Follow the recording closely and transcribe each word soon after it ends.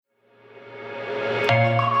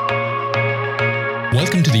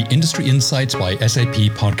Welcome to the Industry Insights by SAP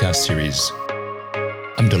podcast series.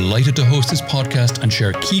 I'm delighted to host this podcast and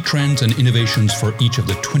share key trends and innovations for each of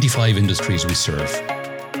the 25 industries we serve.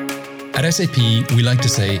 At SAP, we like to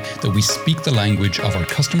say that we speak the language of our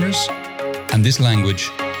customers, and this language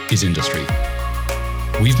is industry.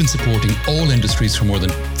 We've been supporting all industries for more than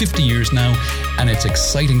 50 years now, and it's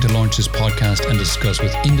exciting to launch this podcast and discuss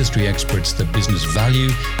with industry experts the business value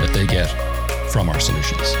that they get from our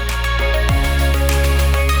solutions.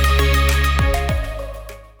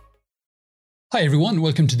 Hi everyone,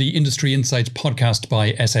 welcome to the Industry Insights podcast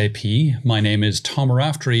by SAP. My name is Tom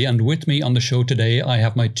Raftery, and with me on the show today I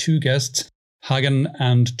have my two guests, Hagen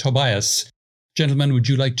and Tobias. Gentlemen, would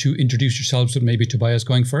you like to introduce yourselves, with maybe Tobias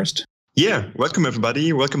going first? Yeah, welcome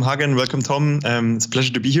everybody. Welcome Hagen, welcome Tom. It's a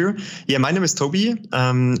pleasure to be here. Yeah, my name is Toby.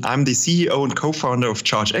 I'm the CEO and co-founder of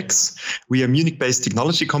ChargeX. We are a Munich-based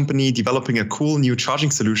technology company developing a cool new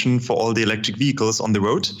charging solution for all the electric vehicles on the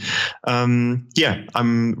road. I'm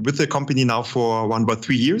with the company now for around about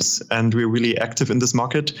 3 years, and we're really active in this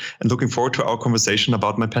market and looking forward to our conversation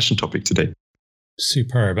about my passion topic today.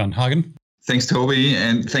 Superb. And Hagen? Thanks, Toby,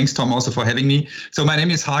 and thanks, Tom, also for having me. So my name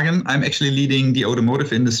is Hagen. I'm actually leading the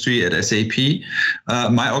automotive industry at SAP.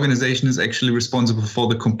 My organization is actually responsible for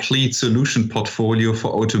the complete solution portfolio for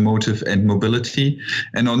automotive and mobility.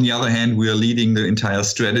 And on the other hand, we are leading the entire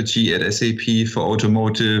strategy at SAP for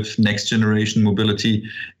automotive, next generation mobility,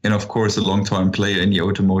 and of course, a long-time player in the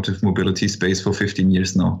automotive mobility space for 15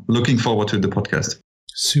 years now. Looking forward to the podcast.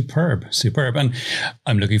 Superb. And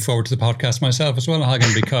I'm looking forward to the podcast myself as well, Hagen,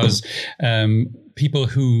 because people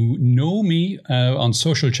who know me on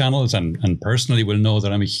social channels and personally will know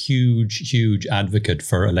that I'm a huge advocate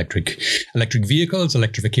for electric vehicles,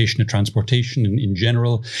 electrification of transportation in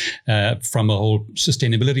general, from a whole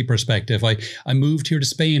sustainability perspective. I moved here to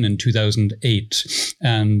Spain in 2008,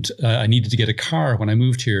 and I needed to get a car when I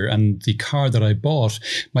moved here. And the car that I bought,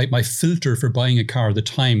 my filter for buying a car at the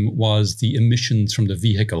time was the emissions from the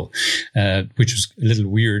vehicle, which was a little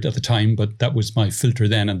weird at the time, but that was my filter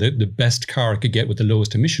then. And the best car I could get with the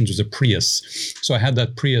lowest emissions was a Prius. So I had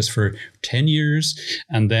that Prius for 10 years.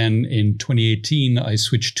 And then in 2018, I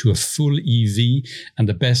switched to a full EV, and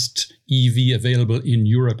the best EV available in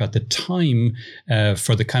Europe at the time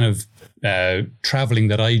for the kind of traveling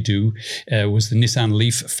that I do was the Nissan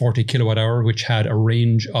Leaf 40 kilowatt hour, which had a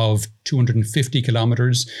range of 250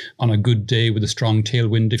 kilometers on a good day with a strong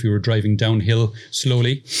tailwind if you were driving downhill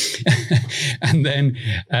slowly. And then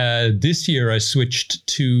this year I switched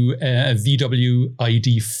to a VW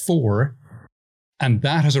ID4, and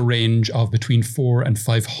that has a range of between 400 and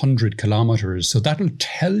 500 kilometers. So that'll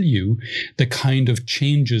tell you the kind of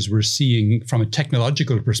changes we're seeing from a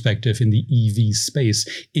technological perspective in the EV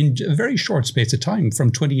space in a very short space of time.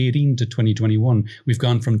 From 2018 to 2021, we've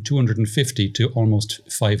gone from 250 to almost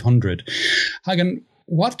 500. Hagen,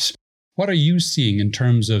 what are you seeing in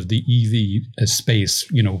terms of the EV space?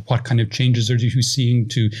 You know, what kind of changes are you seeing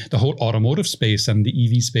to the whole automotive space and the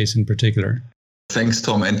EV space in particular? Thanks,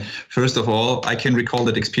 Tom. And first of all, I can recall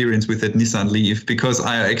that experience with that Nissan Leaf because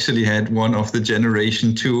I actually had one of the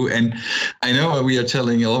generation 2. And I know we are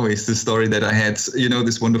telling always the story that I had,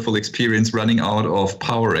 this wonderful experience running out of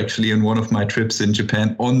power actually on one of my trips in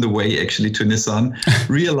Japan on the way actually to Nissan,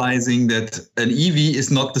 realizing that an EV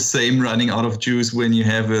is not the same running out of juice when you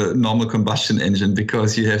have a normal combustion engine,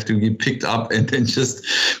 because you have to be picked up and then just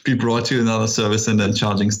be brought to another service and then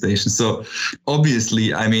charging station. So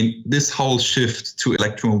obviously, this whole shift to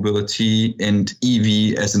electromobility and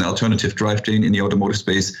EV as an alternative drivetrain in the automotive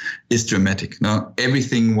space is dramatic. Now,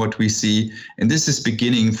 everything what we see, and this is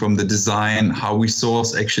beginning from the design, how we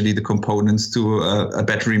source actually the components to a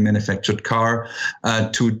battery manufactured car,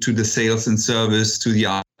 to the sales and service, to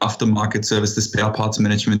the aftermarket service, the spare parts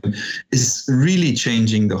management, is really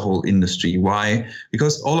changing the whole industry. Why?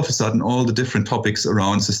 Because all of a sudden, all the different topics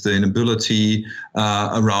around sustainability,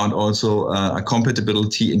 around also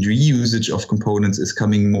compatibility and reusage of components is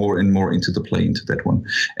coming more and more into the play into that one.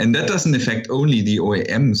 And that doesn't affect only the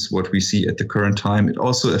OEMs, what we see at the current time. It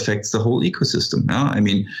also affects the whole ecosystem.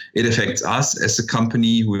 It affects us as a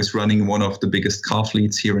company who is running one of the biggest car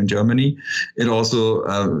fleets here in Germany. It also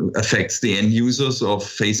affects the end users of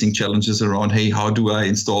facing challenges around, hey, how do I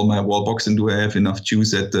install my wall box, and do I have enough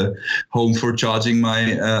juice at the home for charging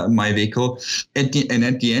my vehicle? At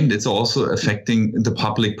the end, it's also affecting the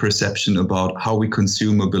public perception about how we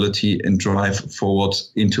consume mobility and drive forward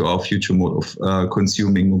into our future mode of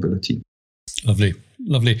consuming mobility.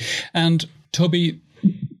 Lovely. And Toby,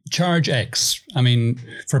 ChargeX,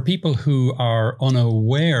 for people who are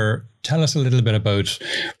unaware tell us a little bit about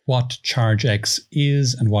what ChargeX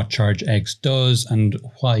is and what ChargeX does, and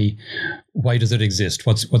why does it exist?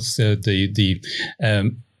 What's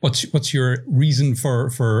your reason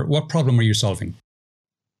for what problem are you solving?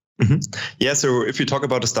 Mm-hmm. Yeah, so if you talk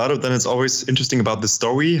about a startup, then it's always interesting about the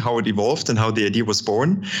story, how it evolved and how the idea was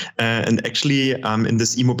born. And actually, in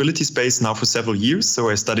this e-mobility space now for several years.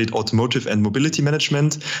 So I studied automotive and mobility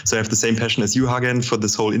management. So I have the same passion as you, Hagen, for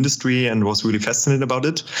this whole industry and was really fascinated about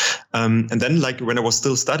it. And then like when I was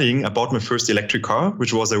still studying, I bought my first electric car,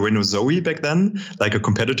 which was a Renault Zoe back then, like a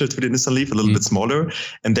competitor to the Nissan Leaf, a little bit smaller.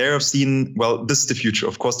 And there I've seen, well, this is the future.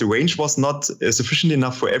 Of course, the range was not sufficient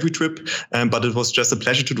enough for every trip, but it was just a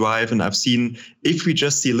pleasure to drive. And I've seen if we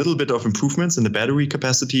just see a little bit of improvements in the battery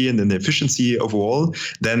capacity and in the efficiency overall,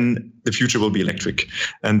 then the future will be electric.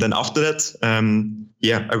 And then after that,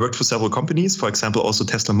 I worked for several companies, for example, also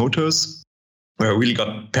Tesla Motors, where I really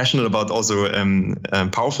got passionate about also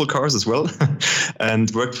powerful cars as well, and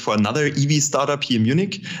worked for another EV startup here in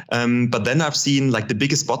Munich. But then I've seen like the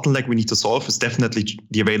biggest bottleneck we need to solve is definitely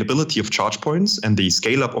the availability of charge points and the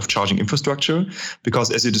scale up of charging infrastructure. Because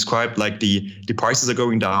as you described, like the prices are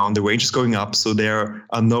going down, the range is going up. So there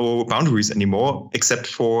are no boundaries anymore, except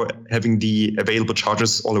for having the available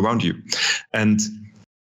chargers all around you. And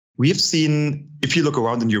we have seen, if you look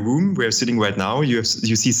around in your room where you're sitting right now, you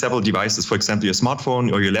see several devices, for example, your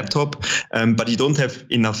smartphone or your laptop, but you don't have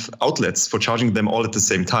enough outlets for charging them all at the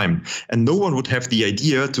same time. And no one would have the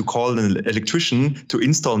idea to call an electrician to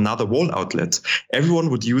install another wall outlet. Everyone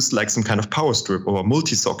would use like some kind of power strip or a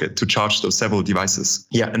multi-socket to charge those several devices.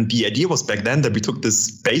 Yeah, and the idea was back then that we took this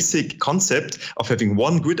basic concept of having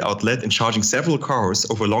one grid outlet and charging several cars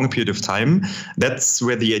over a longer period of time. That's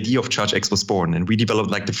where the idea of ChargeX was born. And we developed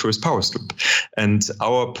like the first power strip. And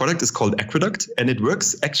our product is called Aqueduct, and it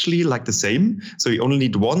works actually like the same. So you only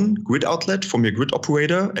need one grid outlet from your grid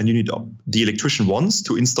operator, and you need the electrician once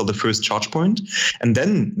to install the first charge point. And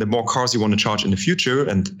then the more cars you want to charge in the future,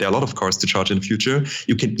 and there are a lot of cars to charge in the future,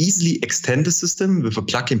 you can easily extend the system with a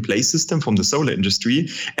plug-and-play system from the solar industry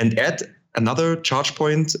and add another charge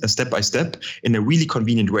point step by step in a really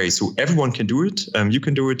convenient way. So everyone can do it. You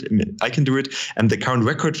can do it. I can do it. And the current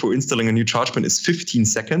record for installing a new charge point is 15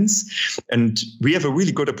 seconds. And we have a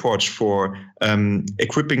really good approach for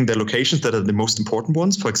equipping the locations that are the most important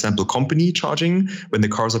ones. For example, company charging when the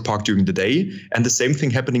cars are parked during the day. And the same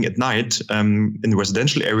thing happening at night in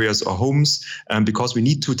residential areas or homes, because we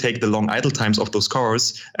need to take the long idle times of those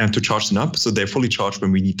cars to charge them up so they're fully charged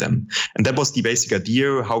when we need them. And that was the basic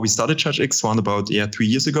idea, how we started ChargeX around about 3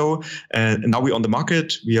 years ago. And now we're on the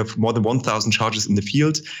market. We have more than 1,000 chargers in the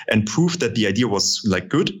field and proof that the idea was like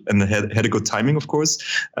good and had a good timing, of course.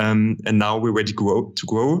 And now we're ready to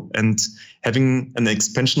grow. And having an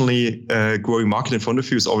exponentially growing market in front of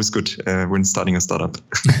you is always good when starting a startup.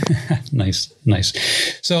 Nice.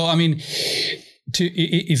 So, I mean,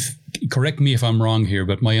 correct me if I'm wrong here,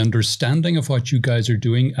 but my understanding of what you guys are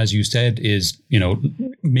doing, as you said, is,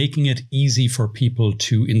 making it easy for people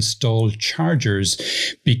to install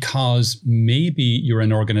chargers, because maybe you're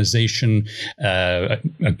an organization, a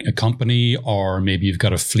company, or maybe you've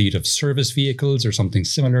got a fleet of service vehicles or something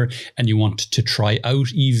similar, and you want to try out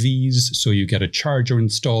EVs. So you get a charger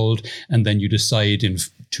installed, and then you decide in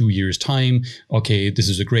 2 years' time, okay, this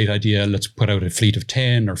is a great idea. Let's put out a fleet of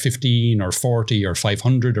 10 or 15 or 40 or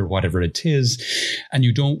 500 or whatever it is. And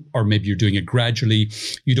you don't, or maybe you're doing it gradually.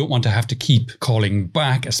 You don't want to have to keep calling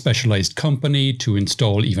back a specialized company to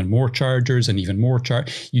install even more chargers and even more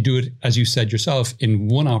You do it, as you said yourself, in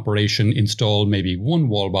one operation, install maybe one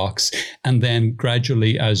wall box, and then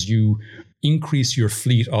gradually, as you increase your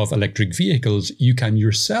fleet of electric vehicles, you can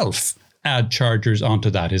yourself add chargers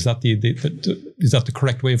onto that. Is that the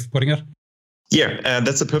correct way of putting it? Yeah,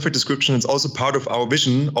 that's a perfect description. It's also part of our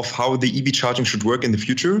vision of how the EV charging should work in the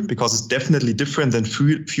future, because it's definitely different than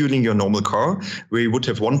fueling your normal car, where you would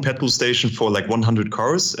have one petrol station for like 100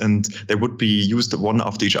 cars and they would be used one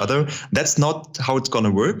after each other. That's not how it's going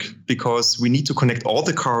to work, because we need to connect all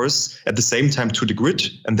the cars at the same time to the grid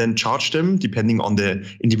and then charge them depending on the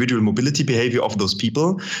individual mobility behavior of those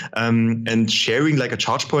people. And sharing like a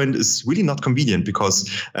charge point is really not convenient, because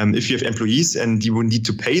if you have employees and you will need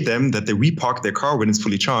to pay them that they repark their car when it's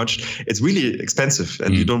fully charged, it's really expensive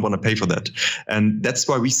and you don't want to pay for that. And that's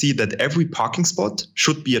why we see that every parking spot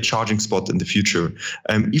should be a charging spot in the future,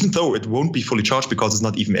 even though it won't be fully charged because it's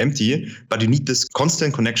not even empty, but you need this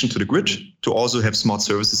constant connection to the grid to also have smart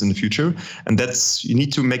services in the future. And that's, you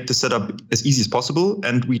need to make the setup as easy as possible.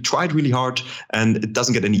 And we tried really hard and it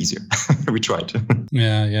doesn't get any easier. We tried.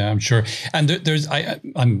 Yeah, I'm sure. And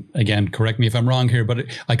I'm again, correct me if I'm wrong here, but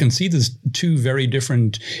I can see there's two very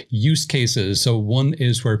different use cases cases. So one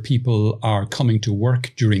is where people are coming to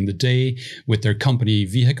work during the day with their company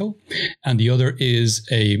vehicle, and the other is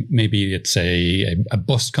maybe it's a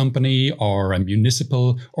bus company or a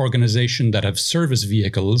municipal organization that have service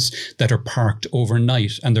vehicles that are parked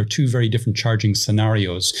overnight, and they're two very different charging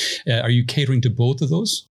scenarios. Are you catering to both of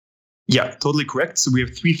those? Yeah, totally correct. So we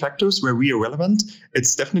have three factors where we are relevant.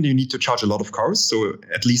 It's definitely you need to charge a lot of cars, so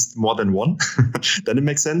at least more than one. Then it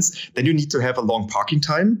makes sense. Then you need to have a long parking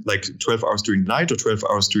time, like 12 hours during the night or 12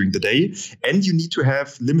 hours during the day. And you need to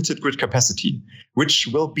have limited grid capacity, which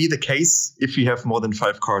will be the case if you have more than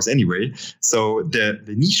 5 cars anyway. So the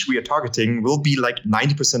niche we are targeting will be like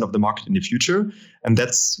 90% of the market in the future. And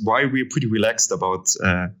that's why we're pretty relaxed about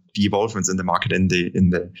the evolvements in the market and in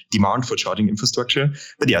the demand for charging infrastructure.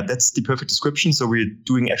 But yeah, that's the perfect description. So we're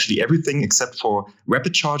doing actually everything except for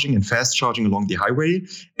rapid charging and fast charging along the highway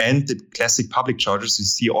and the classic public chargers you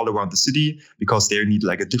see all around the city, because they need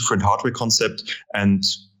like a different hardware concept. And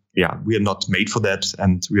yeah, we are not made for that,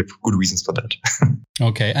 and we have good reasons for that.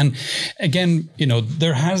 Okay. And again,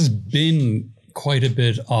 there has been quite a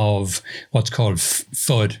bit of what's called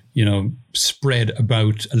FUD, spread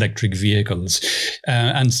about electric vehicles.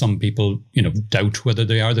 And some people, doubt whether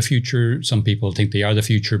they are the future. Some people think they are the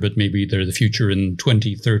future, but maybe they're the future in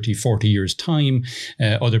 20, 30, 40 years' time.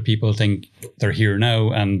 Other people think they're here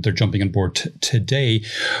now and they're jumping on board today.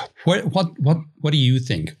 What do you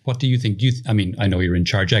think? What do you think? I know you're in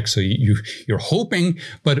ChargeX, so you're hoping,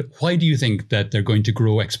 but why do you think that they're going to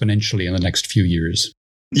grow exponentially in the next few years?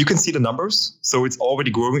 You can see the numbers. So it's already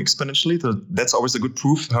growing exponentially. So that's always a good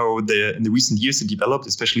proof how in the recent years it developed,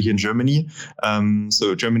 especially here in Germany.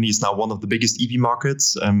 So Germany is now one of the biggest EV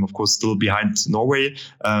markets, of course, still behind Norway.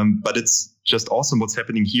 But it's just awesome what's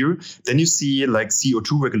happening here. Then you see like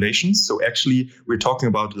CO2 regulations. So actually we're talking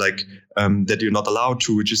about like that you're not allowed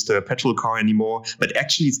to register a petrol car anymore, but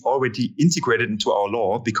actually it's already integrated into our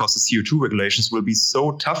law because the CO2 regulations will be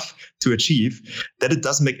so tough to achieve that it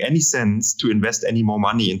doesn't make any sense to invest any more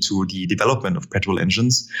money into the development of petrol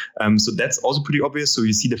engines. So that's also pretty obvious. So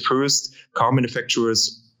you see the first car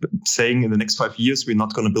manufacturers saying in the next 5 years, we're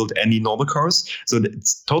not going to build any normal cars. So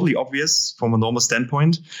it's totally obvious from a normal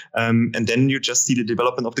standpoint. And then you just see the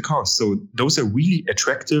development of the cars. So those are really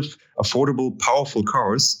attractive, affordable, powerful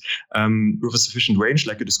cars with a sufficient range,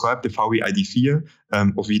 like you described, the VW ID4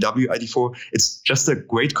 or VW ID4. It's just a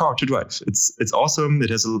great car to drive. It's awesome. It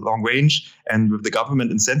has a long range. And with the government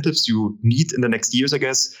incentives you need in the next years, I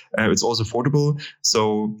guess, it's also affordable.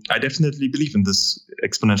 So I definitely believe in this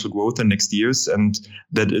exponential growth in next years, and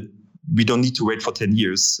that we don't need to wait for 10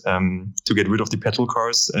 years to get rid of the petrol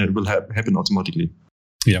cars. It will happen automatically.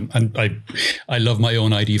 Yeah, and I love my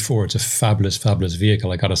own ID4. It's a fabulous, fabulous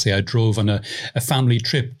vehicle. I got to say, I drove on a family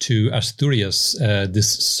trip to Asturias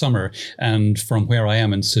this summer. And from where I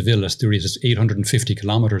am in Seville, Asturias is 850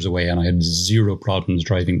 kilometers away, and I had zero problems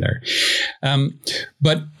driving there.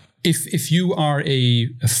 But if you are a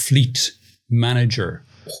fleet manager,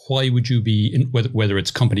 why would you be in, whether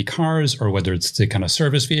it's company cars or whether it's the kind of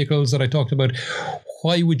service vehicles that I talked about,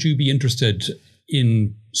 why would you be interested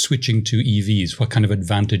in switching to EVs? What kind of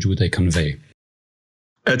advantage would they convey?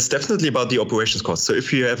 It's definitely about the operations cost. So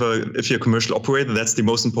if you're a commercial operator, that's the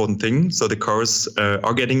most important thing. So the cars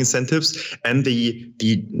are getting incentives, and the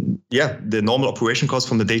normal operation cost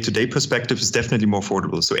from the day-to-day perspective is definitely more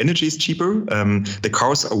affordable. So energy is cheaper. The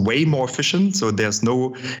cars are way more efficient. So there's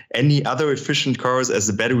no any other efficient cars as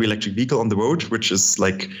a battery electric vehicle on the road, which is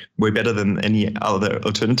like way better than any other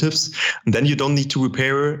alternatives. And then you don't need to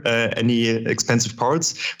repair any expensive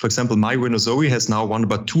parts. For example, my Renault Zoe has now run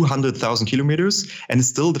about 200,000 kilometers, and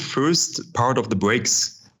it's still the first part of the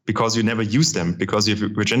brakes because you never use them because you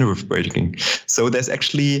have regenerative braking. So there's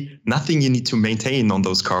actually nothing you need to maintain on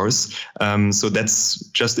those cars. So that's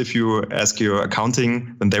just if you ask your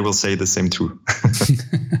accounting, then they will say the same too.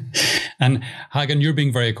 And Hagen, you're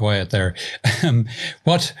being very quiet there.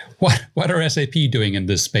 What are SAP doing in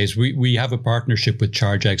this space? We have a partnership with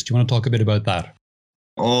ChargeX. Do you want to talk a bit about that?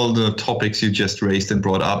 All the topics you just raised and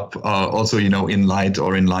brought up are also, in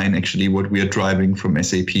line actually what we are driving from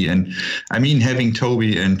SAP. And I mean, having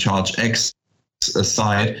Toby and ChargeX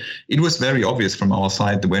aside, it was very obvious from our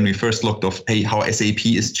side that when we first looked at how SAP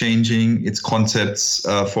is changing its concepts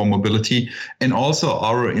for mobility, and also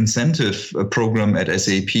our incentive program at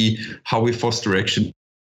SAP, how we foster action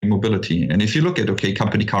mobility. And if you look at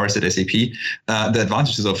company cars at SAP, the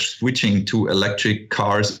advantages of switching to electric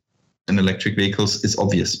cars and electric vehicles is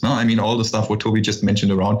obvious. No? I mean, all the stuff what Toby just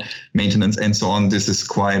mentioned around maintenance and so on, this is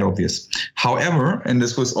quite obvious. However, and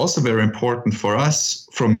this was also very important for us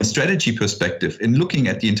from a strategy perspective in looking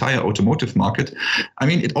at the entire automotive market, I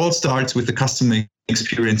mean, it all starts with the customer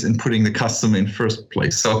experience and putting the customer in first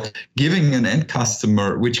place. So giving an end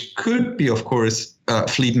customer, which could be, of course, a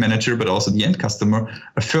fleet manager, but also the end customer,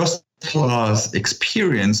 a first-class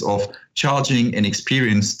experience of charging and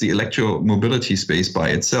experience the electromobility space by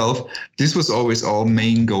itself. This was always our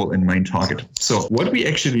main goal and main target. So what we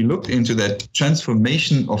actually looked into that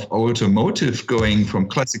transformation of automotive going from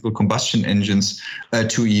classical combustion engines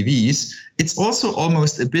to EVs, it's also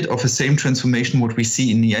almost a bit of the same transformation what we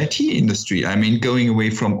see in the IT industry. I mean, going away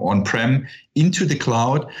from on-prem into the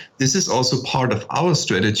cloud. This is also part of our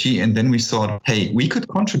strategy. And then we thought, hey, we could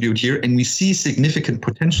contribute here, and we see significant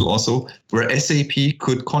potential also where SAP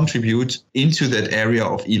could contribute into that area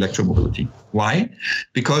of electromobility. Why?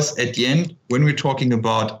 Because at the end, when we're talking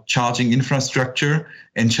about charging infrastructure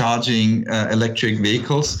and charging electric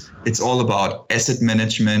vehicles, it's all about asset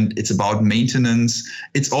management. It's about maintenance.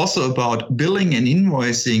 It's also about billing and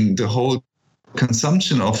invoicing the whole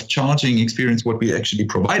consumption of charging experience, what we actually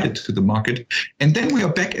provided to the market. And then we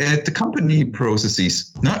are back at the company processes,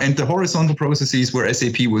 no? And the horizontal processes where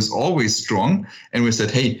SAP was always strong. And we said,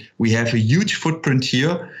 hey, we have a huge footprint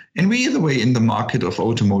here. And we are the way in the market of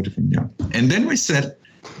automotive India. And then we said,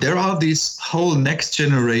 there are this whole next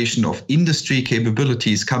generation of industry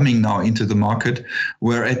capabilities coming now into the market,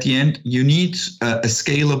 where at the end you need a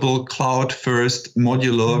scalable cloud-first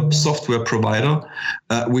modular software provider,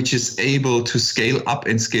 which is able to scale up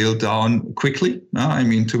and scale down quickly. I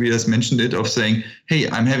mean, Tobias mentioned it of saying, hey,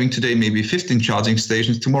 I'm having today maybe 15 charging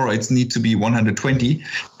stations. Tomorrow it needs to be 120.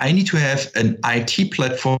 I need to have an IT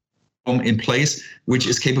platform in place which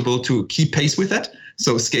is capable to keep pace with that.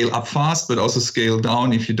 So scale up fast, but also scale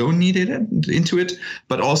down if you don't need it into it,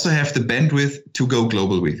 but also have the bandwidth to go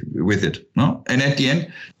global with it. No? And at the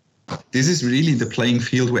end, this is really the playing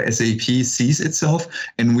field where SAP sees itself.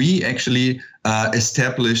 And we actually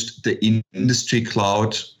established the industry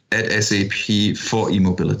cloud at SAP for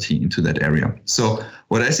e-mobility into that area. So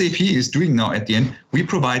what SAP is doing now at the end, we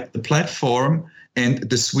provide the platform and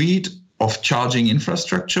the suite of charging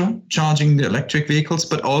infrastructure, charging the electric vehicles,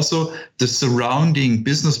 but also the surrounding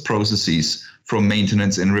business processes from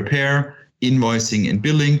maintenance and repair, invoicing and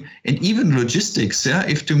billing, and even logistics. Yeah,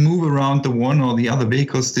 if to move around the one or the other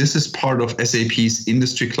vehicles, this is part of SAP's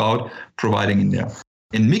industry cloud providing in there.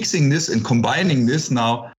 And mixing this and combining this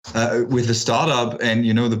now with the startup and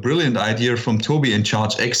the brilliant idea from Toby and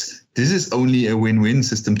ChargeX, this is only a win-win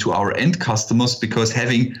system to our end customers, because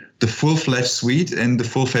having the full-fledged suite and the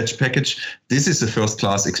full-fledged package, this is a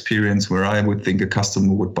first-class experience where I would think a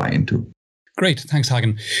customer would buy into. Great. Thanks,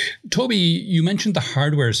 Hagen. Toby, you mentioned the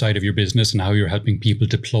hardware side of your business and how you're helping people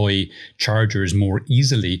deploy chargers more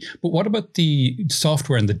easily. But what about the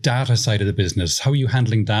software and the data side of the business? How are you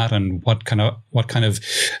handling that, and what kind of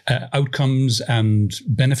outcomes and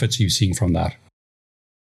benefits are you seeing from that?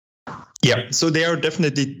 Yeah, so there are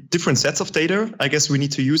definitely different sets of data, I guess, we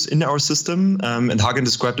need to use in our system. And Hagen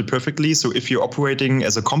described it perfectly. So if you're operating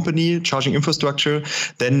as a company, charging infrastructure,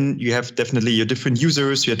 then you have definitely your different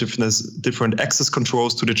users, you have different access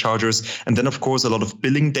controls to the chargers. And then, of course, a lot of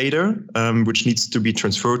billing data, which needs to be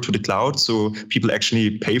transferred to the cloud. So people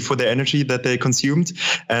actually pay for the energy that they consumed.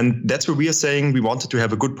 And that's where we are saying we wanted to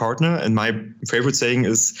have a good partner. And my favorite saying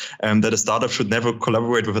is that a startup should never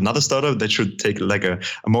collaborate with another startup. They should take like a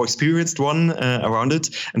more experienced one around it.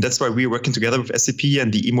 And that's why we're working together with SAP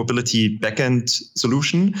and the e-mobility backend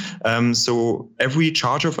solution. So every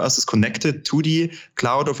charger of us is connected to the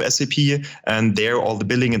cloud of SAP, and there all the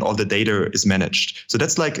billing and all the data is managed. So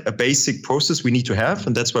that's like a basic process we need to have.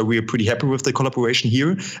 And that's why we're pretty happy with the collaboration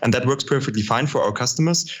here. And that works perfectly fine for our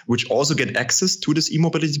customers, which also get access to this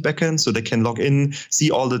e-mobility backend. So they can log in,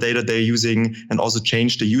 see all the data they're using, and also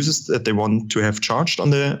change the uses that they want to have charged on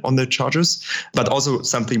the chargers. But also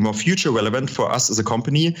something more future relevant for us as a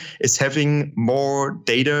company is having more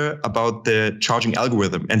data about the charging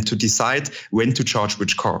algorithm and to decide when to charge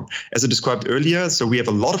which car. As I described earlier, so we have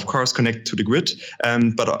a lot of cars connected to the grid,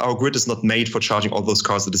 but our grid is not made for charging all those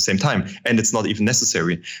cars at the same time, and it's not even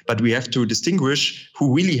necessary. But we have to distinguish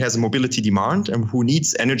who really has a mobility demand and who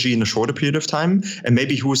needs energy in a shorter period of time, and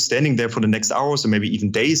maybe who is standing there for the next hours or maybe even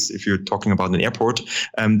days if you're talking about an airport.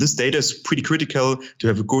 This data is pretty critical to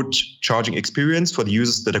have a good charging experience for the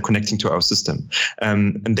users that are connecting to our system.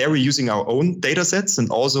 And there we're using our own data sets and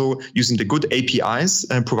also using the good APIs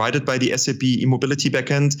provided by the SAP e-mobility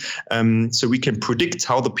backend. So we can predict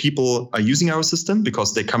how the people are using our system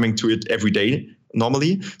because they're coming to it every day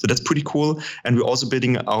normally. So that's pretty cool. And we're also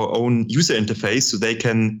building our own user interface so they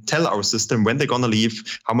can tell our system when they're going to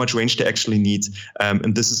leave, how much range they actually need.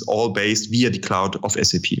 And this is all based via the cloud of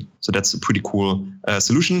SAP. So that's a pretty cool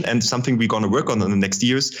solution and something we're going to work on in the next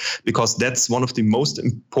years, because that's one of the most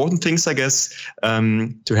important things, I guess,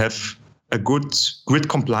 to have a good grid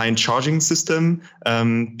compliant charging system,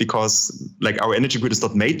 because like our energy grid is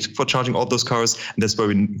not made for charging all those cars, and that's why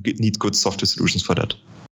we need good software solutions for that.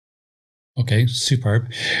 Okay, superb.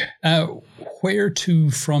 Where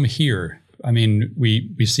to from here? I mean,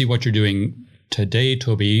 we see what you're doing today,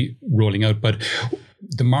 Toby, rolling out, but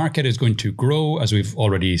the market is going to grow, as we've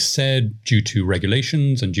already said, due to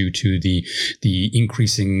regulations and due to the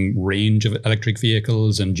increasing range of electric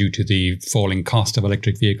vehicles and due to the falling cost of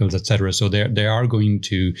electric vehicles, etc. So they are going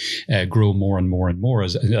to grow more and more and more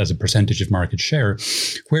as a percentage of market share.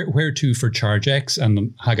 Where to for ChargeX?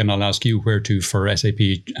 And Hagen, I'll ask you where to for SAP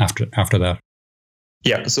after that.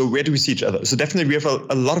 Yeah, so where do we see each other? So definitely we have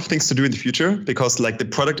a lot of things to do in the future, because like the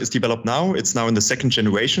product is developed now. It's now in the second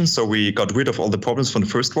generation. So we got rid of all the problems from the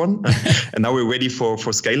first one. And now we're ready for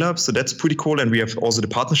scale up. So that's pretty cool. And we have also the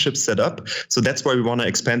partnerships set up. So that's why we want to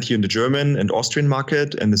expand here in the German and Austrian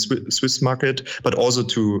market and the Swiss market, but also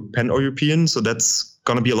to pan-European. So that's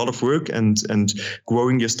going to be a lot of work and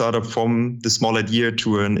growing your startup from the small idea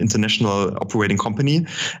to an international operating company.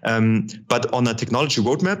 But on a technology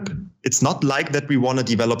roadmap, it's not like that we want to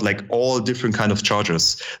develop like all different kind of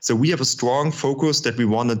chargers. So we have a strong focus that we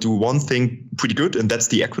want to do one thing pretty good, and that's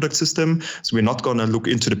the aqueduct system. So we're not going to look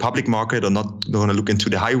into the public market or not going to look into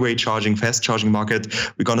the highway charging, fast charging market.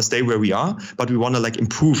 We're going to stay where we are, but we want to like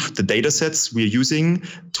improve the data sets we're using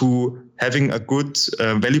to having a good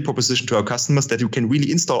value proposition to our customers, that you can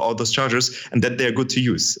really install all those chargers and that they're good to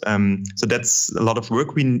use. So that's a lot of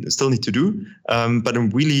work we still need to do. But I'm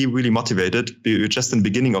really, really motivated. We're just in the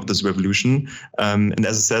beginning of this revolution. And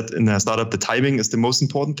as I said, in a startup, the timing is the most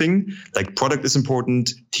important thing. Like product is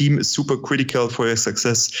important. Team is super critical for your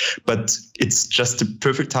success, but it's just the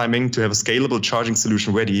perfect timing to have a scalable charging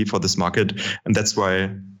solution ready for this market. And that's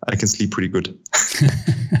why I can sleep pretty good.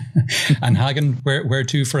 And Hagen, where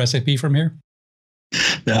to for SAP from here?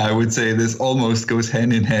 Yeah, I would say this almost goes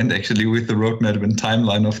hand in hand actually with the roadmap and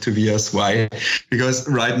timeline of Tobias. Why? Because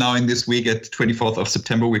right now in this week at 24th of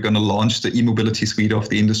September, we're going to launch the e-mobility suite of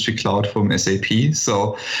the industry cloud from SAP.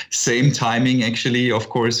 So same timing, actually. Of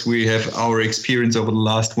course, we have our experience over the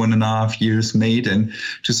last 1.5 years made and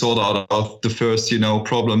to sort out the first,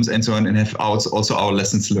 problems and so on, and have also our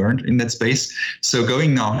lessons learned in that space. So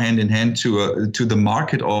going now hand in hand to the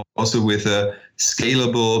market also with a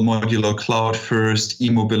scalable modular cloud first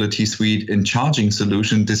e-mobility suite and charging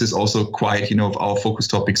solution. This is also quite, of our focus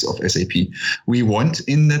topics of SAP. We want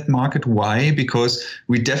in that market. Why? Because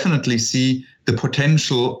we definitely see the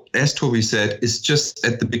potential, as Toby said, is just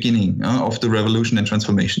at the beginning of the revolution and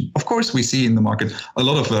transformation. Of course, we see in the market a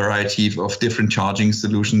lot of variety of different charging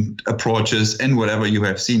solution approaches and whatever you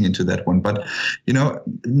have seen into that one. But,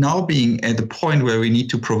 now being at the point where we need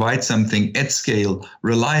to provide something at scale,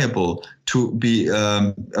 reliable, to be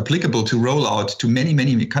applicable to roll out to many,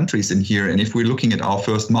 many countries in here. And if we're looking at our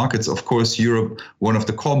first markets, of course, Europe, one of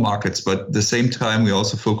the core markets, but at the same time, we're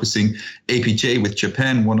also focusing APJ with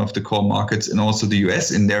Japan, one of the core markets, and also the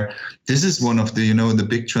US in there. This is one of the, the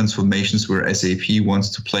big transformations where SAP wants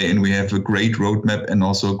to play, and we have a great roadmap and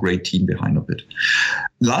also a great team behind of it.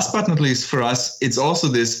 Last but not least for us, it's also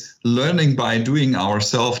this learning by doing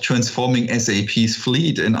ourselves, transforming SAP's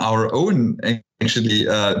fleet and our own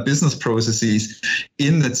business processes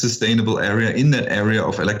in that sustainable area, in that area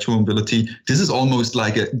of electromobility. This is almost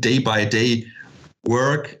like a day-by-day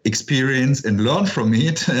work, experience, and learn from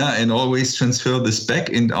it, and always transfer this back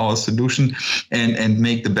into our solution and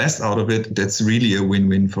make the best out of it. That's really a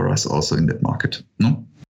win-win for us also in that market. No?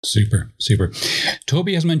 Super.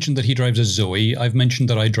 Toby has mentioned that he drives a Zoe. I've mentioned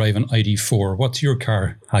that I drive an ID.4. What's your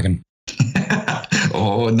car, Hagen?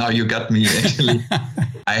 Oh, now you got me, actually.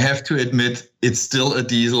 I have to admit, it's still a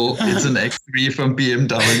diesel. It's an X3 from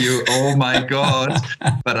BMW. Oh, my God.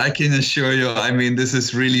 But I can assure you, this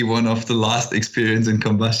is really one of the last experience in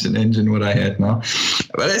combustion engine what I had now.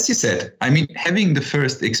 But as you said, having the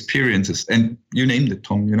first experiences, and you named it,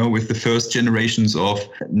 Tom, with the first generations of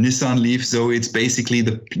Nissan Leaf Zoe, it's basically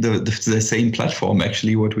the same platform,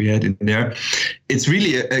 actually, what we had in there. It's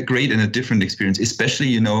really a great and a different experience,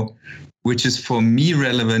 especially, which is for me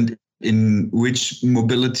relevant in which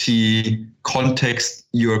mobility context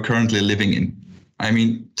you are currently living in.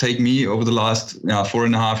 Take me over the last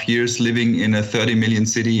 4.5 years living in a 30 million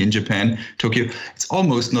city in Japan, Tokyo. It's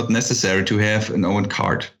almost not necessary to have an own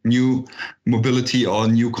card. New mobility or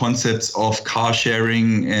new concepts of car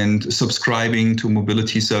sharing and subscribing to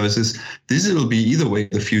mobility services. This will be either way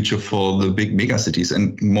the future for the big mega cities,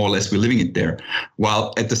 and more or less we're living it there.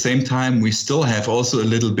 While at the same time, we still have also a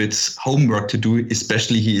little bit homework to do,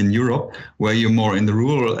 especially here in Europe, where you're more in the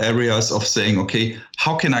rural areas of saying, okay,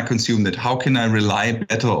 how can I consume that? How can I rely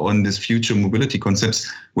better on these future mobility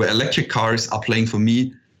concepts where electric cars are playing for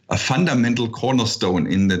me a fundamental cornerstone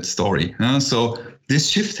in that story? So this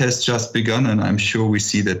shift has just begun, and I'm sure we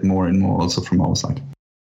see that more and more also from our side.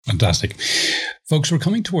 Fantastic. Folks, we're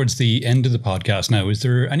coming towards the end of the podcast now. Is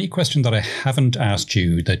there any question that I haven't asked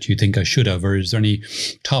you that you think I should have, or is there any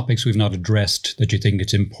topics we've not addressed that you think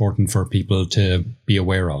it's important for people to be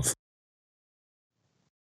aware of?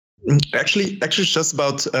 Actually, it's just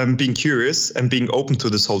about being curious and being open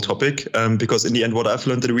to this whole topic. Because in the end, what I've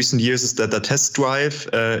learned in the recent years is that the test drive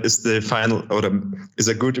is the final, or is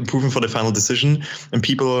a good improvement for the final decision. And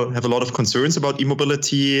people have a lot of concerns about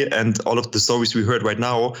e-mobility, and all of the stories we heard right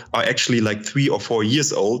now are actually like 3 or 4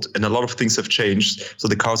 years old, and a lot of things have changed. So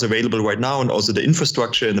the cars available right now, and also the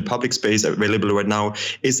infrastructure in the public space available right now,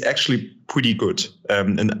 is actually pretty good.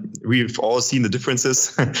 And we've all seen the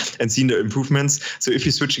differences and seen the improvements. So if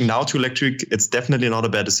you're switching now to electric, it's definitely not a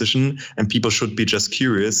bad decision, and people should be just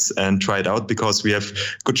curious and try it out, because we have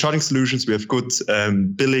good charging solutions, we have good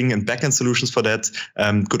billing and backend solutions for that,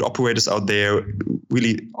 good operators out there,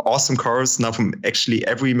 really awesome cars now from actually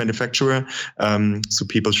every manufacturer. So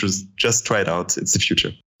people should just try it out. It's the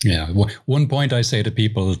future. Yeah. One point I say to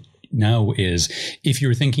people now is, if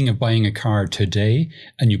you're thinking of buying a car today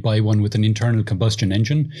and you buy one with an internal combustion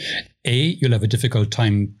engine, A, you'll have a difficult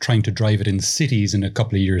time trying to drive it in cities in a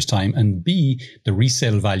couple of years' time, and B, the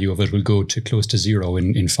resale value of it will go to close to zero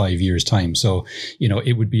in 5 years' time. So,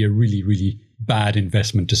 it would be a really, really bad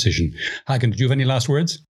investment decision. Hagen, did you have any last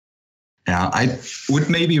words? Yeah, I would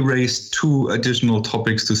maybe raise 2 additional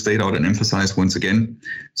topics to state out and emphasize once again.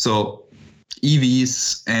 So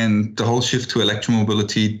EVs and the whole shift to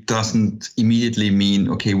electromobility doesn't immediately mean,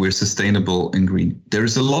 okay, we're sustainable and green. There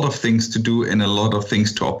is a lot of things to do and a lot of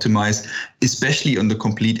things to optimize, especially on the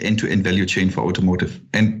complete end-to-end value chain for automotive.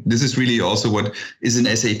 And this is really also what is an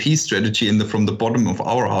SAP strategy from the bottom of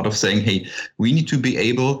our heart of saying, hey, we need to be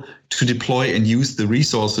able to deploy and use the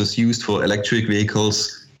resources used for electric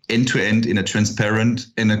vehicles end-to-end in a transparent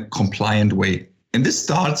and a compliant way. And this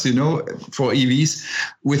starts, for EVs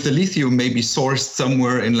with the lithium maybe sourced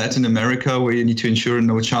somewhere in Latin America, where you need to ensure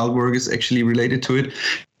no child work is actually related to it.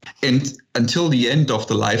 And until the end of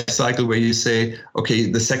the life cycle, where you say, okay,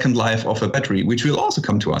 the second life of a battery, which will also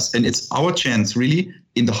come to us. And it's our chance really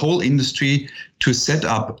in the whole industry to set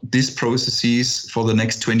up these processes for the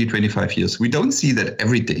next 20, 25 years. We don't see that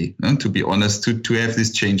every day, to be honest, to have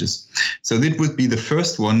these changes. So that would be the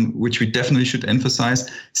first one, which we definitely should emphasize.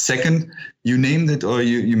 Second, you named it, or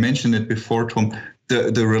you mentioned it before, Tom,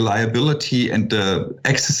 the reliability and the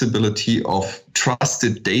accessibility of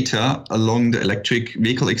trusted data along the electric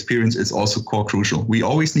vehicle experience is also core crucial. We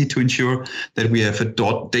always need to ensure that we have a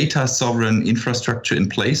data sovereign infrastructure in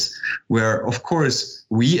place where, of course,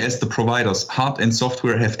 we as the providers, hard and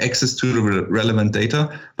software, have access to the relevant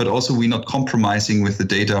data, but also we're not compromising with the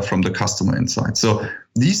data from the customer inside. So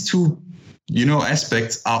these 2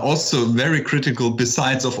 aspects are also very critical,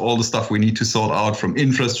 besides of all the stuff we need to sort out from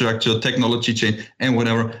infrastructure, technology chain, and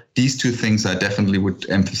whatever. These 2 things I definitely would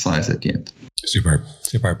emphasize at the end. Superb.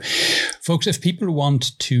 Folks, if people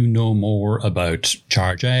want to know more about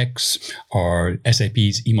ChargeX or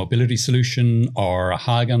SAP's e-mobility solution, or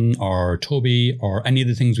Hagen or Toby, or any of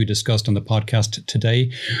the things we discussed on the podcast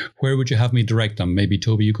today, where would you have me direct them? Maybe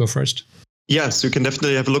Toby, you go first. Yes, you can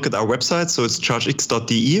definitely have a look at our website. So it's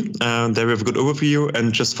chargex.de. There we have a good overview,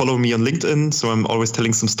 and just follow me on LinkedIn. So I'm always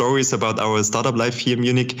telling some stories about our startup life here in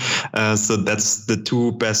Munich. So that's the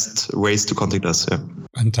 2 best ways to contact us. Yeah.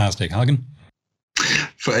 Fantastic. Hagen?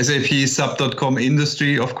 For SAP, sub.com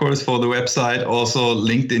industry, of course, for the website, also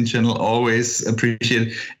LinkedIn channel, always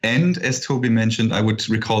appreciate. And as Toby mentioned, I would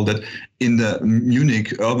recall that in the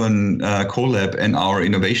Munich Urban Collab and our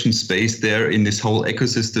innovation space there in this whole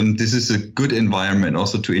ecosystem, this is a good environment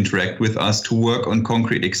also to interact with us, to work on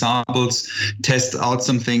concrete examples, test out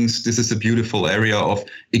some things. This is a beautiful area of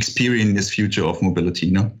experiencing this future of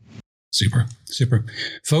mobility. Super.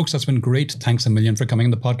 Folks, that's been great. Thanks a million for coming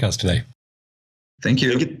on the podcast today. Thank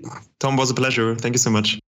you. Tom, was a pleasure. Thank you so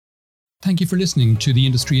much. Thank you for listening to the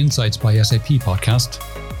Industry Insights by SAP podcast.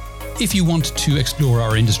 If you want to explore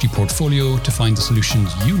our industry portfolio to find the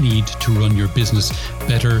solutions you need to run your business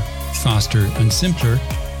better, faster, and simpler,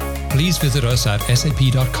 please visit us at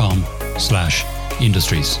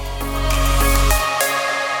sap.com/industries.